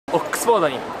スフォード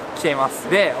に来ています。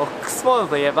で、オックスフォード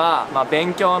といえば、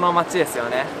勉強の街ですよ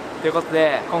ね。ということ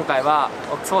で、今回は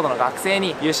オックスフォードの学生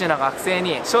に、優秀な学生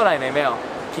に将来の夢を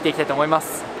聞いていきたいと思いま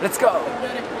す。Let's go!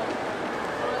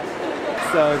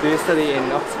 So, do you study in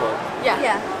Oxford?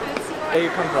 Yeah. Where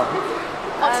you come from?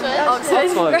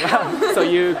 Oxford. Oxford. So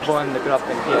you born and grew up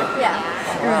in here? Yeah.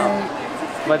 Wow.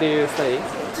 What do you study?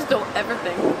 Just do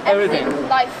everything. Everything.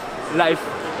 Life. Life.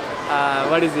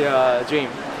 What is your dream?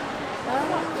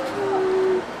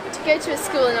 To go to a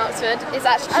school in Oxford is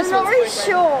actually just I'm not really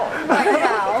sure right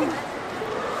now.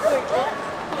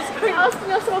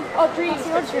 Asking us our dreams.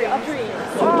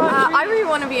 I really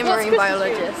want to be a marine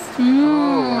biologist.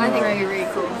 I think that'd be really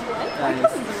cool.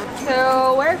 Nice.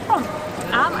 So, where are you from?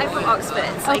 I'm from Oxford,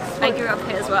 so I grew up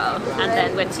here as well, and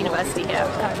then went to university here.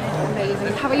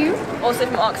 Amazing. How about you? Also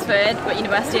from Oxford, but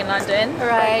university in London.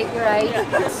 Right.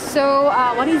 So,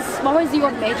 what was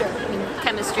your major?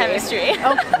 Chemistry.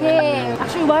 Okay.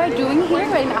 Actually, what are you doing here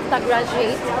after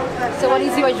graduate? So, what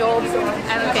is your job?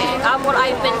 Okay. Well,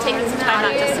 I've been taking some time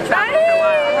out just to travel for a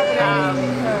while.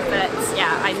 But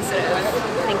yeah, I'm sort of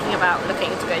thinking about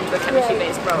looking to go into a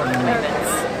chemistry-based role at the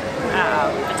moment.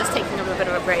 But just taking a little bit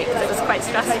of a break because it was quite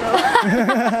stressful.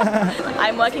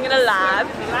 I'm working in a lab.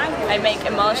 I make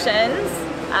emulsions.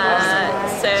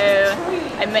 So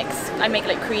I make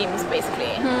like creams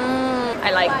basically. I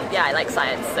like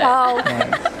science. So. Oh.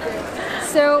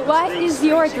 So, what is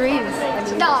your dreams?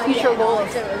 Future goals?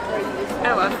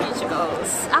 Oh, our future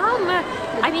goals.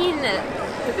 I mean,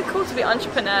 it'd be cool to be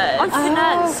entrepreneurs.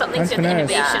 Something to do with the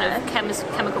innovation of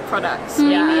chemical products.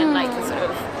 And like the sort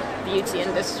of beauty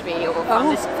industry or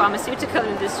pharmaceutical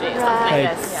industry or something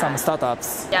like this. Some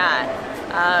startups. Yeah,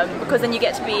 because then you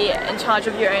get to be in charge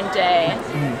of your own day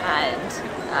and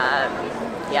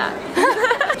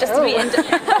just to be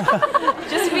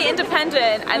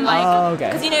independent and like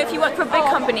because you know if you work for a big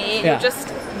company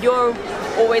you're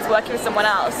always working with someone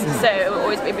else, so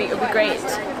it'd be great.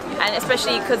 And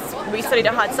especially because we studied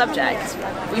a hard subject,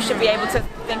 we should be able to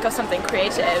think of something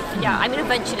creative. Yeah, I mean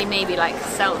eventually maybe like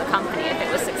sell the company if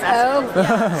it was successful.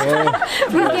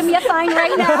 Please give me a sign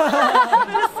right now.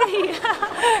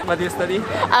 What do you study?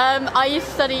 I used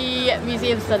to study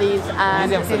museum studies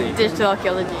and digital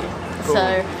archaeology. Cool.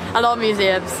 So a lot of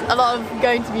museums, a lot of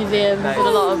going to museums and a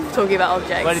lot of talking about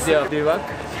objects. What is your do you work?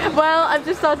 Well, I've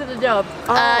just started a job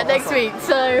next week,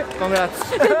 so... Congrats!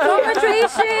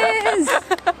 Congratulations!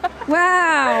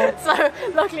 Wow! So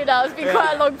luckily now it's been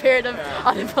quite a long period of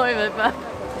unemployment, but...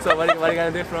 So what are you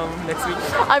gonna do from next week?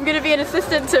 I'm gonna be an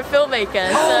assistant to a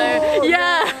filmmaker, so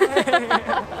yeah!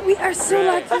 We are so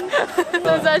lucky!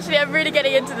 So it's actually, I'm really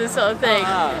getting into this sort of thing,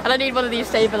 and I need one of these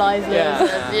stabilizers.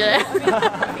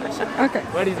 Okay.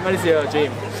 What is your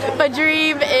dream? My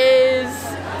dream is...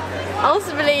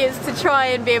 ultimately is to try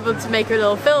and be able to make a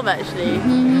little film actually.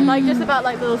 Like just about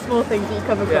like little small things that you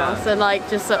come across and like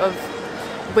just sort of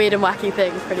weird and wacky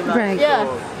things pretty much. Right. Yeah.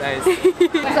 Cool. Nice.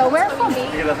 So where from?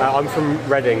 I'm from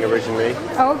Reading originally.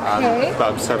 Okay. But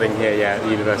I'm studying here at the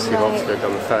University of Oxford.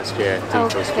 I'm a first year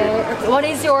digital student. What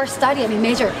is your study,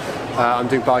 major? I'm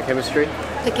doing biochemistry.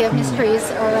 The chemistries,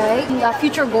 alright.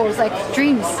 Future goals, like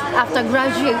dreams after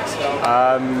graduate.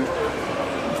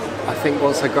 I think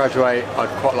once I graduate,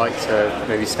 I'd quite like to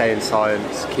maybe stay in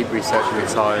science, keep researching in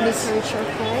science. Research,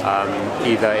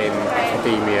 okay. Either in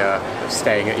academia,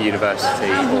 staying at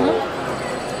university, or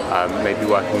maybe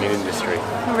working in industry.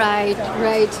 Right.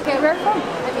 Okay, where from?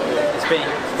 Spain.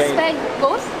 Spain.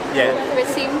 Both? Yeah. The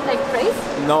same like place?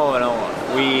 No.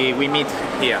 We meet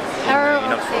here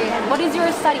in Oxford. Okay. What is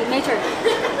your study, major?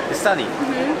 Study.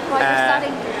 What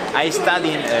are you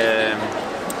studying?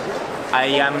 I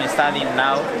am studying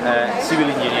now civil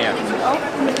engineer.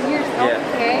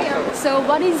 Okay. So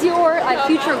what is your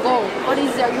future goal? What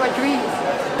is your dream?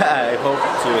 I hope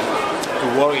to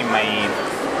work in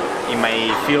my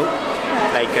field,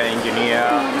 like an engineer,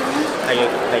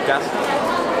 like us.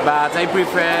 But I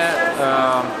prefer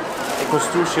a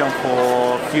construction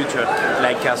for future,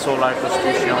 like a solar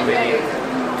construction, maybe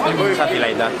something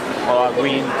like that, or a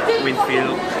wind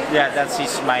field. Yeah, that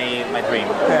is my dream.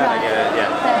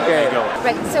 Okay.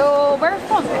 Right. So where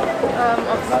from?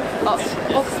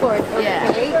 Oxford.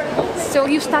 Okay. So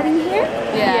you studying here?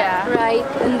 Yeah. Right.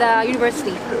 In the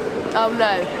university. Oh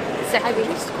no,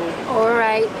 secondary school. All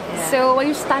right. So what do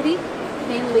you study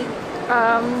mainly?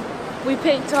 We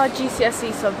picked our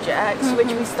GCSE subjects, which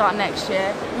we start next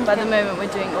year. But at the moment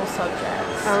we're doing all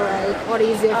subjects. All right. What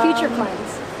is your future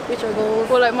plans? Future goals?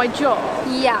 Well, like my job.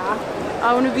 Yeah.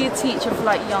 I want to be a teacher for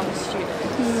like young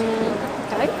students.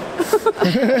 Okay.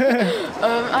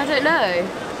 I don't know.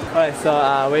 Alright, so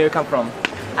where you come from?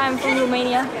 I'm from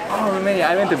Romania. Oh, Romania.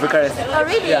 I went to Bucharest. Oh,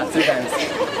 really? Yeah, 3 times.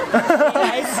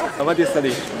 Nice. What do you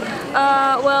study?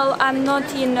 Well, I'm not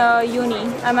in uni.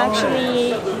 I'm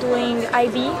actually doing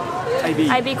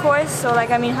IB course, so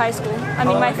like I'm in high school. I'm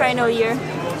in my final year.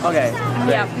 Okay.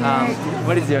 Yeah.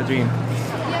 What is your dream?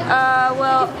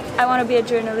 Well, I want to be a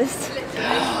journalist.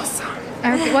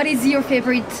 What is your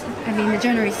favorite, the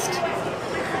journalist?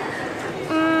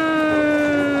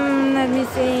 Let me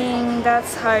think.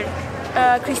 That's hard.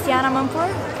 Christiana Mampur,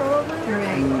 probably.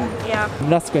 Right. Yeah.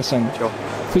 Last question. Sure.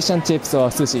 Fish and chips or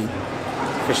sushi?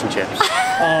 Fish and chips.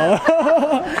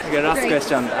 Okay, last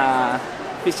question.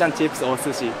 Fish and chips or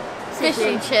sushi? Fish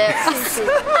and chips.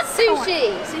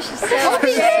 Sushi. Sushi.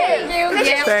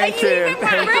 Thank you.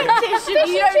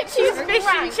 You don't choose fish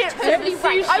and chips.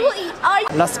 I will eat.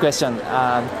 Last question.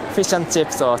 Fish and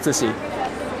chips or sushi?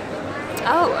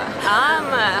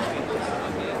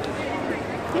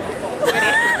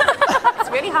 It's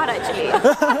really hard actually.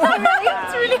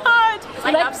 It's really hard.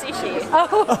 I love sushi.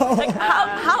 Like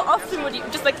how often would you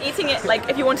just like eating it like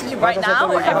if you wanted to right now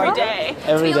or every day?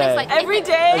 Every day. Like, Every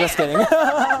day? Just kidding. no,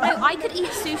 I could eat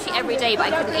sushi every day, but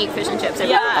I couldn't eat fish and chips every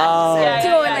day.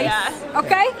 Yeah.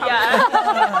 Okay?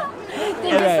 Yeah.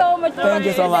 Thank you so much. Thank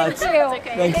you so much. Thank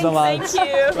you. Thank you so much. Thank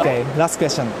you. Okay, last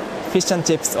question. Fish and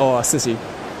chips or sushi?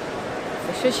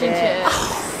 Fish and chips.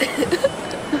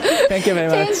 Thank you very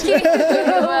much.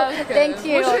 Thank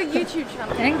you. What's your YouTube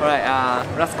channel? Alright,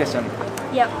 last question.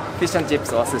 Yep. Fish and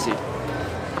chips or sushi?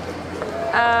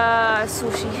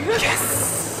 Sushi.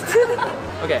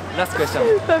 Okay, last question.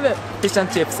 Fish and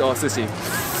chips or sushi?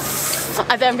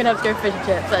 I think I'm gonna have to go fish and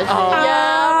chips. Actually.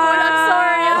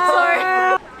 I'm sorry.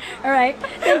 All right.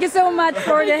 Thank you so much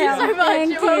for the help.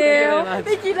 Thank you.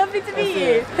 Thank you. Lovely to meet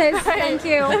you. Thank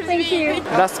you. Thank you.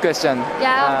 Last question.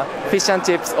 Yeah. Fish and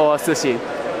chips or sushi?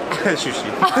 Sushi.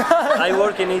 I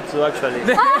work in it too, actually.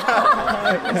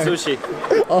 Sushi.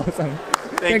 Awesome.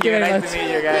 Thank you you. very Nice much. to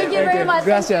meet you guys. Thank you very much.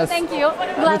 Gracias. Thank you.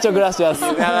 Muchas gracias.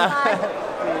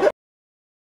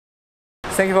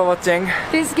 Thank you for watching.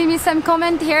 Please give me some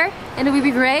comment here, and it will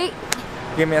be great.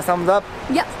 Give me a thumbs up.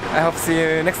 Yep. I hope to see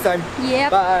you next time.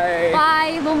 Yep. Bye.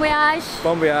 Bye. Bon voyage.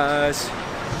 Bon voyage.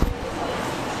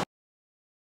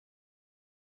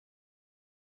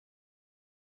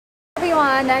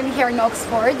 Everyone, I'm here in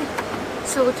Oxford.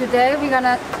 So today we're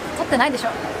gonna. 撮ってないでしょ?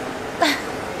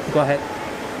 Go ahead.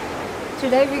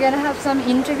 Today we're gonna have some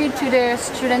interview to the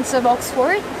students of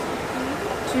Oxford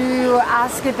to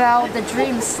ask about the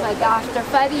dreams. Like after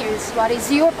 5 years, what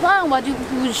is your plan? What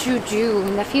would you do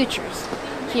in the future?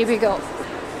 Here we go.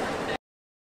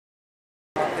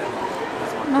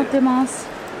 待ってます。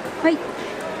はい。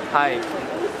はい。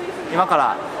今か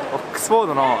らオックスフォー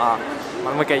ドの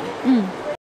もう一回。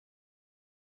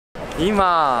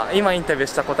今インタビュー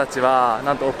した子たちは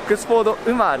なんとオックスフォード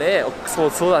生まれ、オックスフォ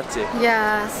ード育ち。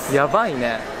Yes. やばい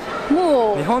ね。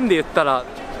もう日本で言ったら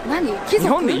何？貴族？日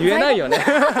本で言えないよね。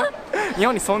日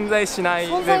本に存在しない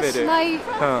レベル。存在しない。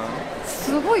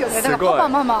すごいよね。だからパパ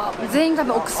ママ全員がオ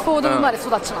ックスフォード生まれ育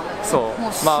ちなの。そう。も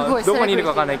うすごい。どこにいるか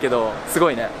わかんないけど、す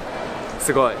ごいね。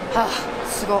すごい。はあ、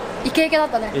すごい。イケイケだっ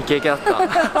たね。イケイケだった。じゃ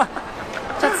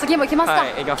あ次も行きますか。はい、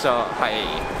行きましょう。はい。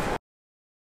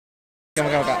ごめ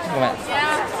ん。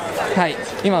はい、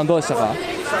今のどうでしたか？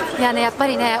いやね、やっぱ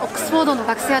りね、オックスフォードの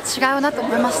学生は違うなと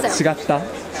思いましたよ。違った？だか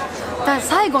ら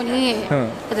最後に、フ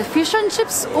ィッシュ&チッ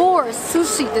プス or 寿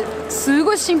司ってす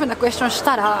ごいシンプルなクエスチョンし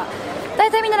たら、大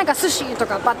体みんななんか寿司と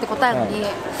かバッて答えるのに、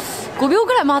5秒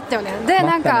ぐらい待ったよね。で、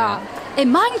なんか、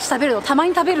毎日食べるの？たま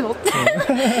に食べるの？って。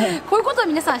こういうことを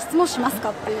皆さん質問しますか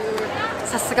っていう、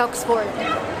さすがオックスフォードね。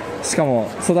しかも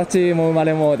育ちも生ま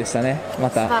れもでしたね。ま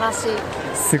た。素晴らしい。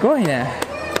すごいね。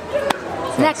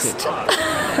Next.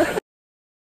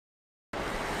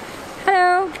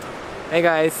 Hello. Hey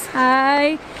guys.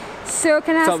 Hi. So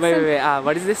can I ask? So wait.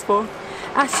 What is this for?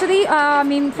 Actually, I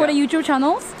mean for the YouTube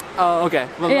channels. Oh, okay.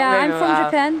 Well, Yeah, I'm from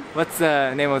Japan. What's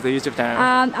the name of the YouTube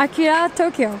channel? Akira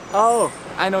Tokyo. Oh,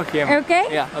 I know him. Okay.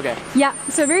 Yeah. Okay. Yeah.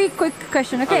 So very quick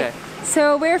question. Okay.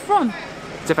 So where from?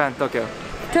 Japan, Tokyo.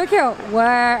 Tokyo.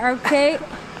 Where? Okay.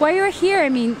 Why you're here? I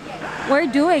mean, what are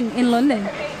you doing in London?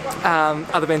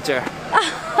 Adventure.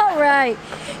 All right.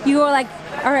 You are like,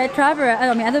 all right, traveler.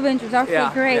 I mean, adventures. Okay,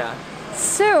 Yeah, great. yeah.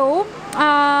 So,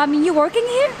 I mean, you working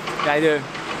here? Yeah, I do.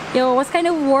 Yo, what kind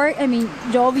of work? I mean,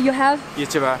 job you have?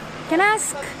 YouTuber. Can I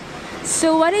ask?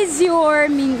 So, what is your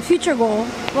future goal?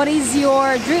 What is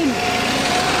your dream?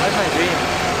 What is my dream?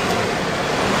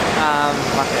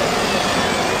 待って。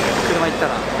車行った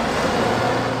な。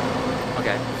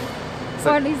Okay.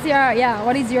 So,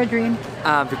 What is your dream?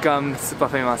 become super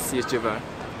famous YouTuber.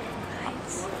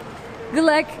 Good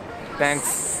luck. Thanks.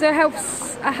 So,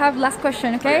 I have last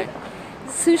question, okay?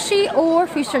 Sushi or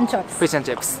fish and chips? Fish and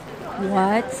chips.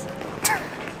 What?